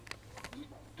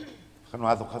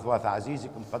خنواث خذواث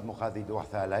عزيزكم قد مخاذي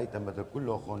دوحثا لاي تم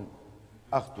كل خن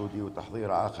أختو دي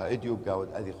وتحضير آخا إديو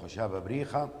بقاود أذي خشابة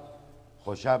بريخة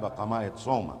خشابة قماية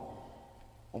صومة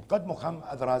ومقد مخم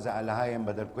أذرازة على هايم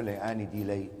بدل كل آني دي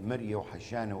لي مرية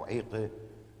وحشانة وعيقة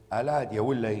آلاد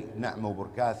يولي نعمة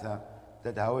وبركاثة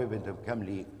تدهوي بنت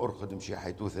بكملي أرخد مشي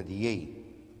حيتوثة ديي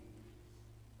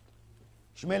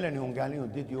شميلن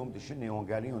يونغاليون ديديوم دشني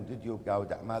يونغاليون ديديو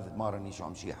بقاود أعماذ مارني شو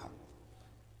مشيحة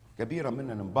كبيرة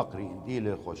مننا مبقري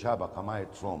نديله خشابة قماية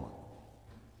صومة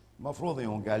مفروض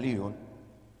يونغاليون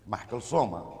محكل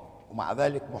صومة ومع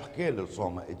ذلك محكي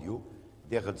للصومة إديو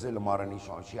دي غتزل مارني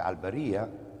شو مشيحة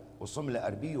البرية وصملة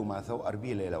أربي وما ثو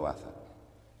أربي ليلة واثة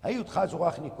هيو تخازو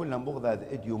واخني كلهم بغضاد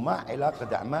إديو ما علاقة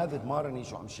دعماذ مارني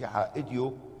شو مشيحة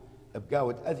إديو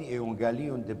بقاود أذي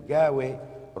يونغاليون دبقاوي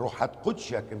روحت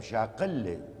قدشك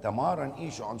مشاقلة تمارن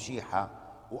إيشو عمشيحة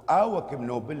وآوك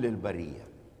منوبل البرية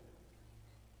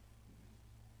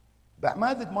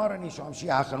بعماذ مارن إيشو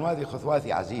عمشيحة خنواذي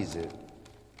خثواثي عزيزة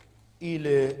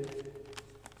إلى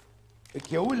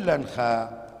كيولن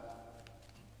خا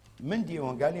من دي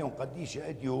وانقاليون قديشة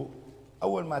أديو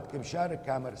أول ما تكم شارك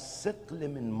كامر سقل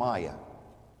من مايا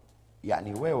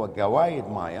يعني ويوا قوايد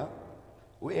مايا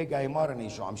وإيه قاي مارن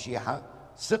إيشو عمشيحة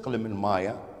سقل من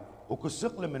مايا وكل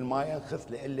سقل من مايا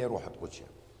خث لإلي روح تقدشة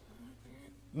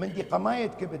من دي قماية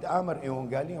كبد آمر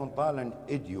إيونغاليون طالن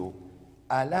إديو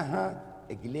آلها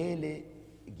قليلة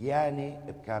جياني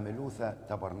بكاملوثة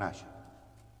تبرناشة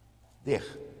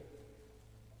ديخ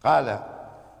قال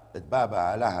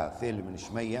اتبابا آلها ثيل من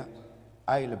شمية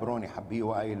آي البروني حبيه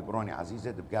وآي البروني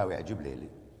عزيزة دبقاوي عجب ليلي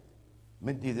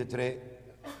من دي ذتري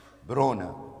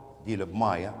برونا دي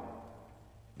لبمايا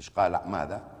مش قال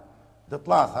ماذا دي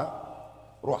ثلاثة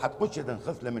روحت قدشة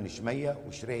نخث من شمية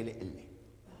وشريلة إلي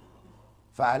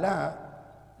فعلاها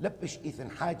لبش إذن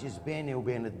حاجز بيني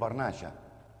وبين برناشة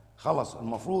خلص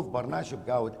المفروض برناشة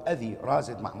بقاود أذي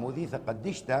رازد محموديثة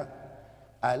قدشته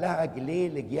آلها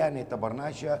قليل جياني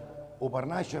تبرناشة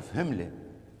وبرناشة فهمله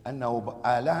أنه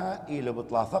آلها إلى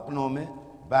بطلاثق نومه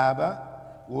بابا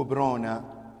وبرونا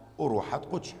وروحت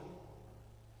قدشة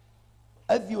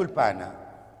أذيو البانا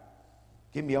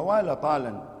كم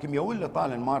يولا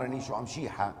طالن مارني شو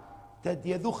عمشيحة تد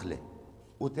يذخله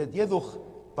وتد يذخ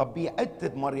طبيعة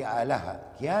مري آلها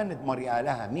كانت مري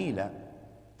آلها ميلة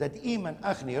تد إيمن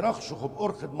أخني رخشخ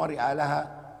بأرخد مري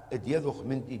آلها اد يذخ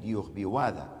من دي ديوخ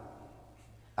بيواذا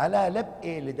ألا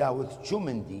لبقى لداوث شو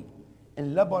من دي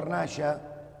إن لبرناشة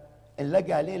إن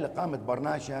لقى ليه لقامة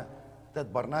برناشة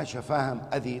تد برناشة فاهم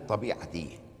أذي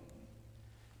طبيعتي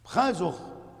بخازخ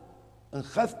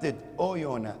انخذتد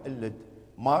أويونا اللي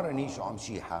مارني شو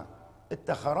عمشيحة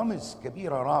اتخرمز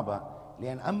كبيرة رابة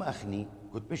لأن أم أخني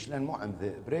كنت بشلن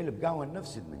معمذ بريل بقاون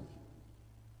نفس مني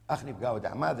أخني بقاود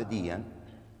أعماذ ديا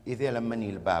إذا لمني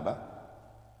البابا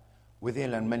وإذا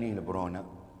لمني البرونا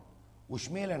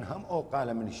وشميلا هم أو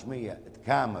قال من شمية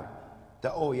تكامر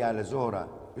تأو يا لزورة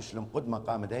بشلم قدمة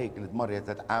قامت هيك لدمرية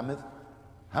تتعامذ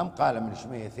هم قال من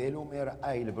شمية ثيلو ميرا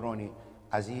آي البروني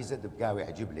عزيزة دبقاوي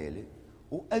عجب ليلي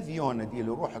وأذيونا دي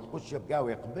لروح تقدشة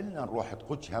بقاوي قبلنا نروح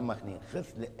تقدشة همخني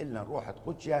خثلة إلنا نروح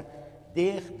تقدشة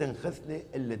ديخ دنخثلة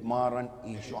اللي دمارن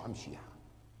إيشو عمشيحة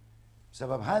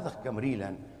بسبب هذا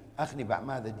كمريلا أخني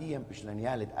بعماذا ديا بشلن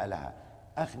يالد آلها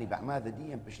أخني بعماذا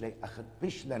ديا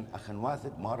بشلن أخن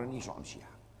واثد مارن إيشو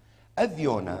عمشيحة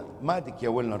أذيونا مادك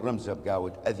يولنا الرمزة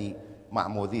بقاود أذي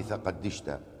معموذيثة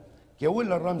قدشتا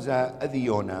يولنا الرمزة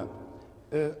أذيونا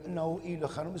إنه إيلو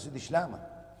خرمس دشلامة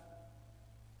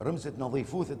رمزة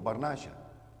نظيفوثة برناشة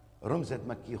رمزة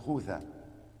مكيخوثة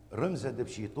رمزة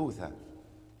دبشيطوثة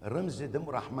رمزة دم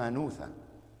رحمانوثة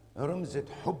رمزة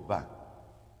حبة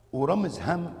ورمز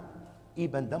هم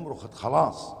إيبن دمرخت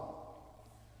خلاص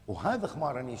وهذا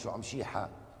خمارني شو عمشيحة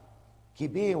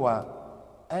كبيوة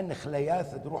أن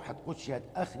خلياث روحت قدشات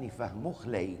أخني فهمو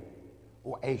خلي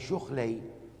وعيشو خلي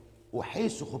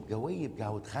وحيسخ بقوي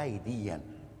بقاود خايديا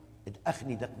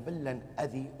أخني دقبلا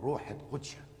أذي روحت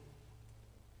قدشة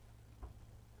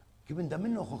كيف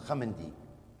منه خن خمندي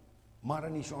ما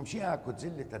راني شو عمشيها كنت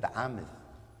زلة تدعامذ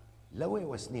لوي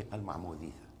وسنيق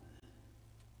المعموذيثة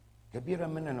كبيرة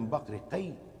مننا نبقري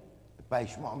قي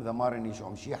بايش معم ذا ما راني شو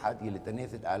عمشيها دي اللي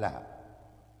تنيثت آلها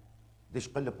ديش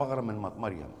قل بغرة من مط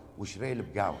مريم وشريل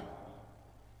بقاوة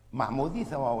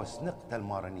معموذيثة ووسنقت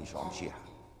المارني شو عمشيها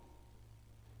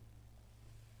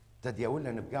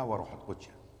تديولا نبقاوة روح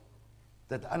تقدشة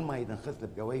تدأل ما يدنخث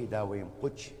بقاوي داوي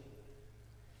مقدشة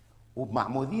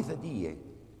وبمعموديثة دي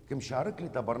كم شارك لي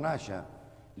تبرناشة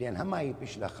لأن هما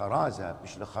بشلا خرازة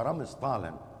بشلا خرمز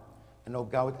طالا أنه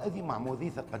قاود أذي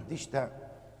معموديثة قدشتها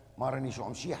ما راني شو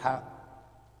عمشيحة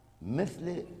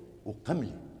مثل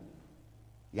وقملة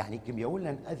يعني كم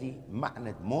يقولن أذي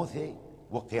معنى موثي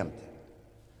وقيمته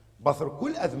بثر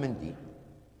كل أذمندي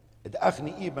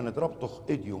ادأخني إيبا ندربطخ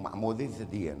إديو مع موذيث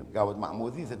ديان بقاود مع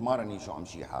موذيث مارني شو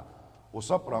عمشيحة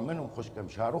وصبرا منهم خش كم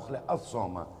شاروخ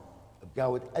لأصوما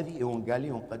بقاود أذي إيون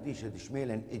قاليهم قديش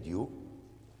دشميلا إديو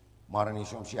مارني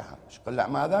شو عمشيحة شقل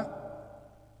ماذا؟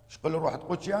 شقل روح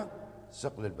تقوتشا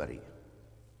سقل البرية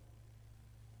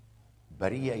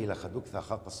برية إلى خدوكثا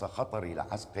قصة خطر إلى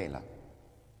عسقيلة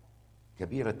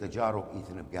كبيرة تجارب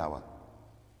إيثن بقاوة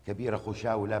كبيرة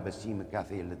خشاو لا بسيم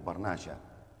كاثي اللي تبرناشا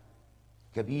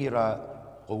كبيرة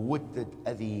قوتت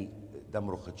أذي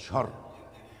دمرخ شر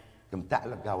كم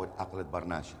تعلق قاوة عقلة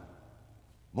برناشا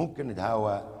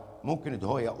ممكن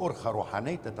دهويا أرخى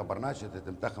روحانية تبرناشا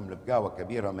تتمتخم لبقاوة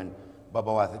كبيرة من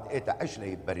بابا واثد إيتا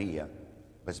عشلي برية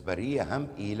بس برية هم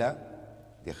إلى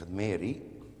دي خدميري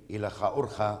إلى خا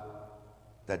أرخى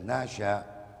تدناشا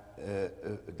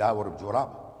داور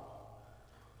بجراب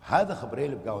هذا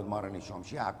خبريل بقاود مارني شوم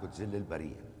شيعة كنت زل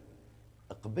البرية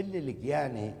قبل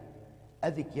القيانة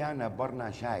أذي كيانا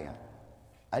برناشايا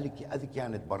أذي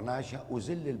كانت برناشا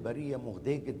وزل البرية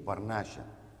مغديقة برناشا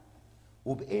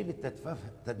وبقيل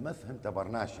تدمفهم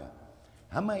تبرناشا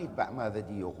هما يتبع ماذا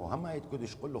ديوخ وهما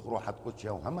يتكدش قلخ روحة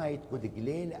قدشة وهما يتكد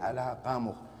قليل على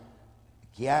قامخ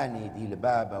كياني دي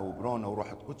لبابا وبرونا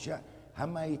وروحة قدشة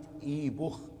هما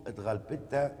يتقيبخ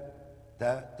اتغلبتا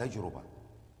تجربة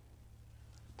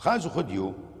بخازو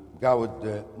خديو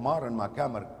بقاود مارن ما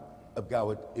كامر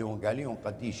بقاود إيونغاليون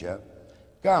قديشة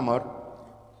كامر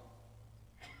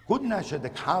كدنا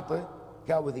شدك حاطة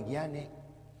كاوذ قياني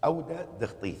أودة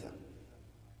دخطيثة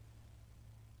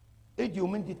اجيو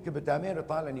من دي كبتامير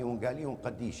طالن إيونغاليون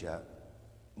قديشة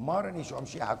مارني شو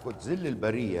عمشيحة كنت زل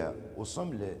البرية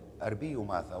وصملة أربي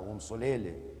وماثا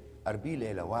ومصليلة أربي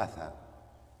ليلة واثا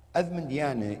أذ من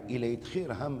ديانة إلى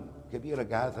يتخير هم كبيرة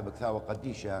قهاثة بكثاوة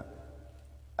قديشة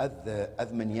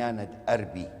أذ من ياند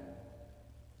أربي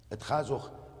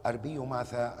اتخازخ أربي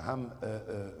وماثا هم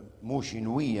موشي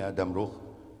نوية دمرخ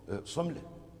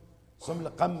صملة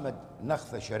قمد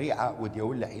نخثة شريعة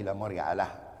وديولح إلى مريع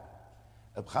لها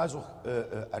بخازخ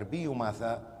أربي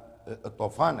وماثا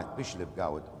الطوفانة بشلب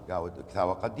قاود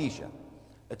كثاوة قديشة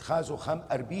اتخازخ هم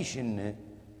أربيشن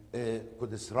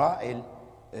كد إسرائيل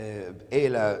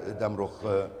بإيلا دمرخ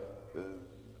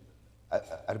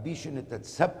أربيشن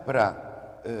تتسبرة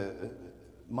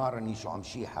مارني شو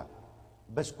عمشيحة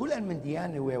بس كل من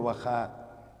ديانة وخا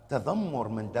تذمر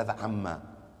من دذ عما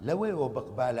لوي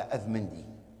وبقبالة أذ من دي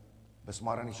بس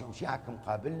مارني شو عمشيحة كم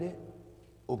قابلة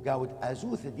وبقاود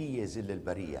آزوث دي زل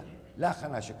البرية لا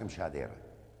خناشكم شاديرة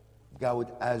بقاود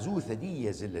آزوث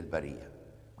دي زل البرية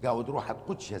بقاود روحة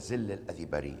قدشة زل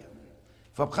الأذي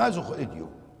فبخازخ إديو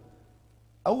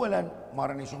أولا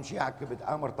مارني شو عمشيحة كبت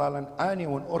آمر طالا آني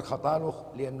ون أرخى طالخ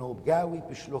لأنه بقاوي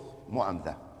بشلخ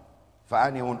مؤمذة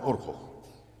فآني ون أرخخ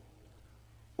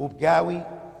وبقاوي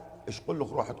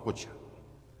اشقلخ روحة قدشة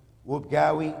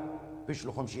وبقاوي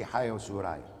بشلخ مشيحاية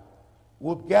وسوراية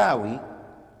وبقاوي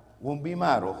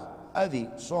وبمارخ أذي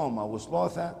صومة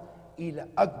وصلوثة إلى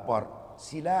أكبر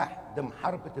سلاح دم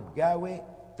حربة بقاوي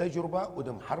تجربة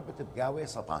ودم حربة بقاوي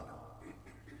سطانة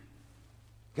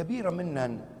كبيرة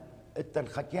منن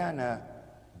التنخكيانة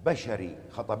بشري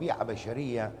خطبيعة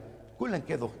بشرية كلن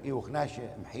كذو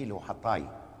إيوخناشة محيلة وحطاي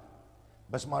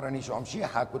بس ما راني شو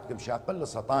عمشيحة كنت كم شاقل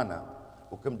سطانة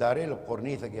وكم داريل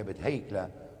بقرنيثة جابت هيكلة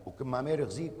وكم ما ميرغ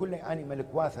زي كل أني ملك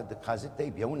واثة دك خازتة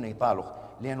يبيونا يطالخ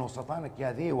لأنه سطانك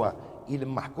يا ذيوة إلى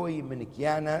محكوي من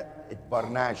كيانة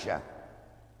اتبرناشة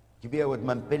كبيرة ود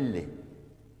منبلة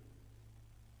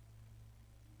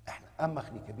احنا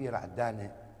أمخني كبيرة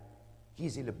عدانة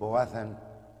كيزي لبواثن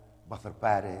بثر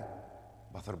باري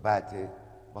بثر باتي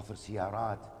بثر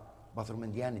سيارات بثر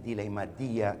من ديانة دي لي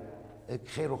مادية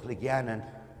خير خلقيانا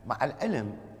مع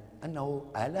العلم أنه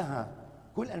أهلها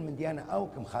كل من ديانة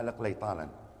أو كم خالق لي طالا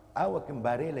أو كم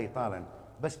باري لي طالا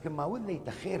بس كم ما ود لي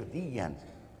تخير ديا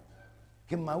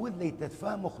كم ما ود لي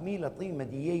تتفهم خميلة طيمة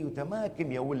ديي وتما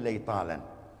كم يول لي طالا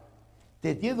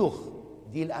تديذخ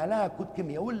دي الآلاء كنت كم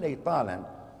يول لي طالا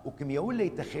وكم يقول لي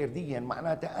تخير ديا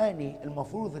معناته اني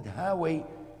المفروض تهاوي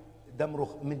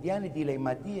دمرخ من ديانه دي لي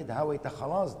ماديه تهاوي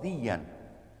تخلاص ديا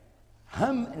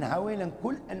هم نهاويلا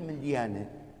كل من ديانه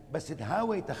بس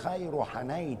تهاوي تخاي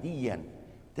روحاناي ديا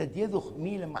تديذخ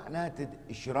ميل معناته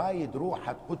شرايد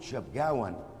روحة قدشة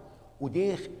بقاون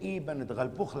وديخ ايبا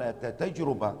تغلبخلة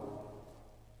تجربة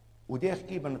وديخ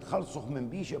ايبا تخلصخ من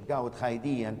بيش بقاود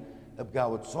خايديا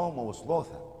بقاود صومة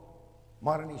وصلوثة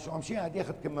مارني شو عمشيها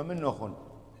ديخت كما منه خن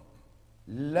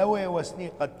لوي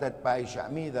وسنيقة تتبعي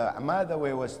شعميذة عماذا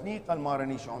وسنيقة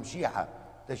المارني شو عمشيحة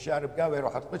تشارب قاوي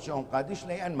روح تقدشهم قادش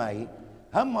لي أن ماي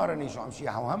هم ما راني شو عم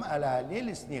شيحة وهم ألا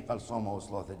ليل سنيق الصومة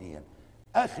وصلوا ثديا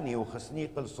أخني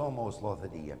وخسنيق الصومة وصلوا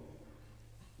ثديا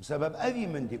بسبب أذي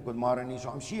من دي كل ما راني شو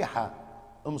عم شيحة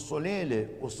مصليلة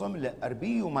وصملة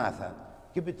أربي وماثا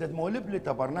كبت تدمولب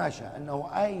لتبرناشة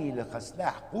أنه أي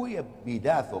لخسلاح قوية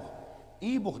بيداثخ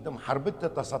إي بخدم حربتة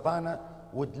تسطانة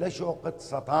ودلشوقت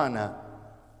سطانة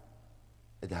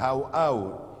دهاو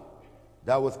أو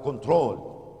داوث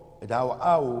كنترول دهاو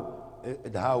أو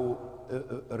دهاو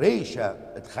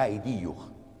ريشة تخايديوخ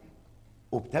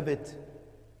وبتبت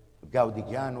بقاو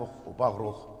ديجانوخ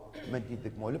وبغرخ منتي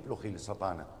تكمولب لخ إلى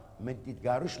سطانة منتي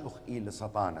تقارش لخ إلى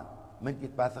سطانة منتي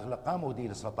تباثخ لقامه ودي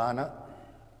لسطانة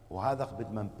وهذا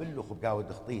خبد من بلخ بقاو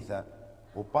دخطيثة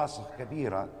وباصخ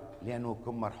كبيرة لأنه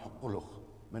كم مرحق لخ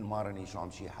من مارني شو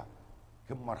عم شيحة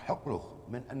كم مرحق لخ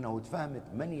من أنه تفهمت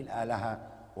مني الآلهة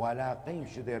ولا قيم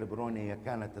شدير برونية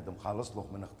كانت تدم خالص لخ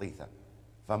من خطيثة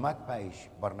فما كبايش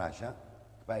برناشة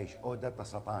كبايش أودة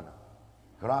سطانة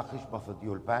كراخش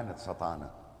بفضيول بانت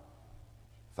سطانة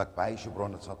فكبايش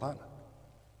برونة سطانة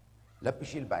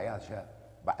لبشي البعياشة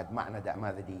بعد معنى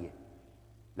دعما ذدية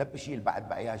لبشي بعد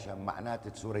بعياشة معنات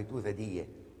تسوريتو ذدية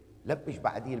لبش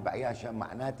بعدي البعياشة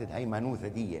معنات هيمانو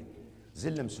ذدية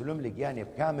زلم سلم لقياني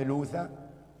بكاملوثة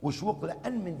وشوق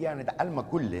لأن من ديانة علمة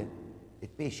كله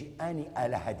تبيشي أني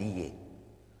آلة هدية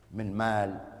من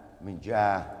مال من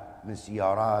جاه من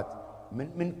سيارات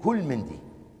من كل من دي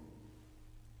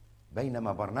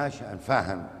بينما برناشة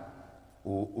أنفاهم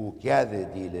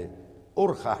وكياذة دي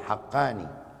أرخى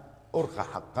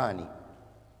حقاني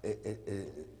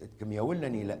كم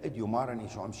يولني لأديو مارني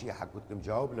شو عم شيحة كنت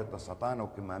مجاوب للسطانة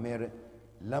وكم أمير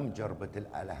لم جربت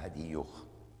الآلة هديوخ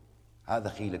هذا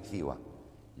خيلك ثيوة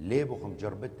ليه بخم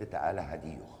جربت تعالى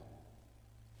هديوخ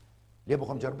ليه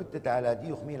بخم جربت تعالى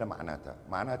هديوخ ميلا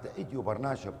معناتها اديو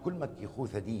برناشة بكل مكي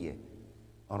خوثة دية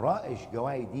نرائش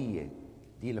قوايدية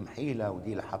دي المحيلة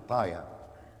ودي الحطايا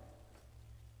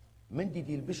من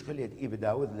دي البشخل يدقي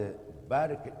بداوذ له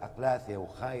بارك الأقلاثة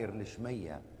وخاير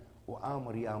الشمية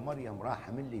وآمر يا مريم راح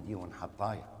من لي دي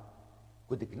ونحطايا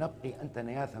كدك نبقي أنت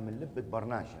نياثة من لبة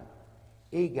برناشة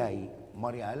إي جاي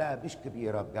مريا لا بش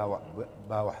كبيرة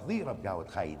بقاو حضيرة بقاو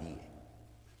خايدية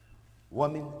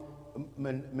ومن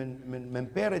من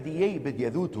بيرديي بدي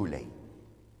يذوتوا لي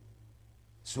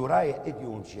سورايا اديو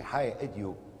ومشيحايا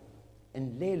اديو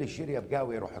ان ليلة شرية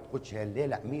بقاوي روح تقدشها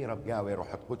الليلة عميرة بقاوي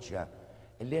روح تقدشها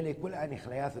الليلة كل اني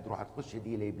خلياثة روح تقدشها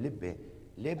دي لي بلبه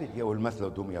ليه بدي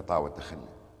والمثل دوم يطاوة تخنة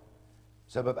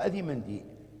سبب اذي من دي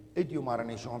اديو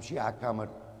مارني شوم شيعة كامر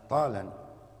طالا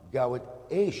قاود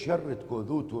اي شر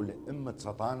تكوذوتو لأمة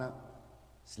سطانة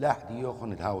سلاح دي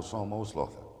يوخن تهاو صومة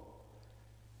وصلوثة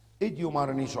اديو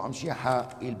مارني شو عم شيحة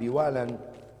البيوالا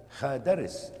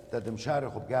خادرس تدم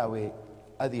شارخ بقاوي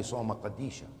اذي صومة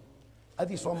قديشة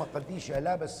اذي صومة قديشة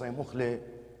لا بس صيمخلة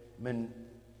من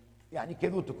يعني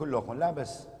كذوتو كلهم لا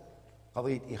بس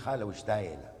قضية إخالة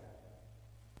واشتايلة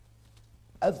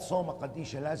أذ صومة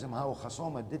قديشة لازم هاو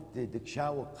خصومة دك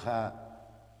شاوق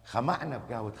خمعنا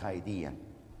بقاوة خايديا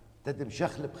تدم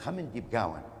شخل بخمن دي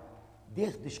بقاون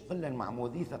ديخدش قلا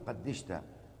معموذيثة قدشتا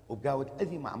وبقاوة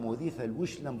أذي معموذيثة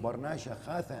الوشلم برناشة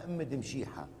خاثة أم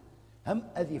دمشيحة هم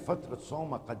أذي فترة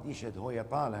صومة قديشة هو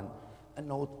طالا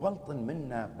أنه تبلطن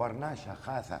منا برناشة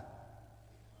خاثة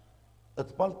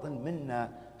تبلطن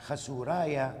منا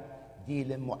خسورايا دي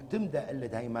المعتمدة اللي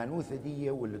دايمانوثة دي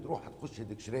واللي تروح تخش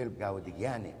دك شريل بقاوة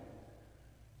دقيانة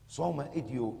صومة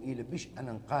إديو إلي بش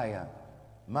أننقايا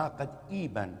ما قد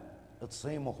إيبا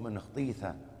تصيمخ من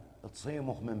خطيثة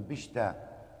تصيمخ من بشتا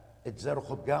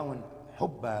تزرخ بقاون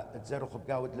حبة تزرخ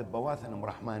بقاوة لبواثن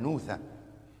مرحمانوثة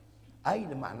أي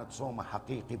لمعنى صومة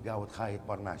حقيقي بقاوة خايط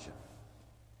برناشة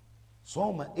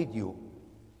صومة إديو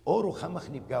أورو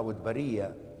خمخني بقاوة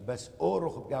برية بس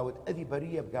أورخ بقاوة أذي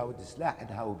برية بقاوة سلاح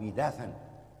دهاو بيداثن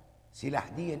سلاح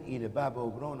ديا إلى بابا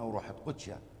وبرونة وروحت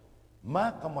قدشة ما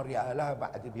قمر يا آلها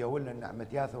بعد بيولن نعمة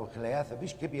ياثة وخلياثة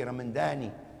بش كبيرة من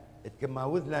داني اتكما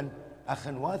وذلن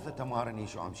أخن واثة تمارني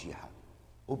شو عم شيحة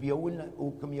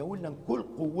وكم يولن كل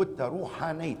قوتها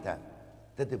روحانيته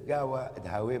تدبقاوة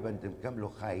دهاويبا تمكملوا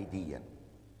خايديا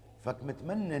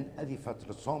فكمتمنن أذي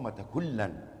فترة صومة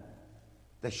كلا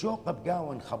تشوق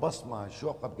بقاون خبصمة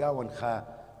شوق بقاون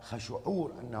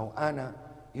خشعور أنه أنا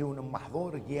يون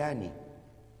محظور جياني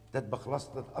تدبخ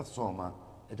لسطة الصومة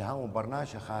دهاون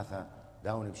برناشة خاثة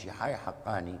دهاون بشي حاي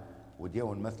حقاني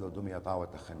وديون مثل دمية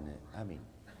طاوة خنة آمين.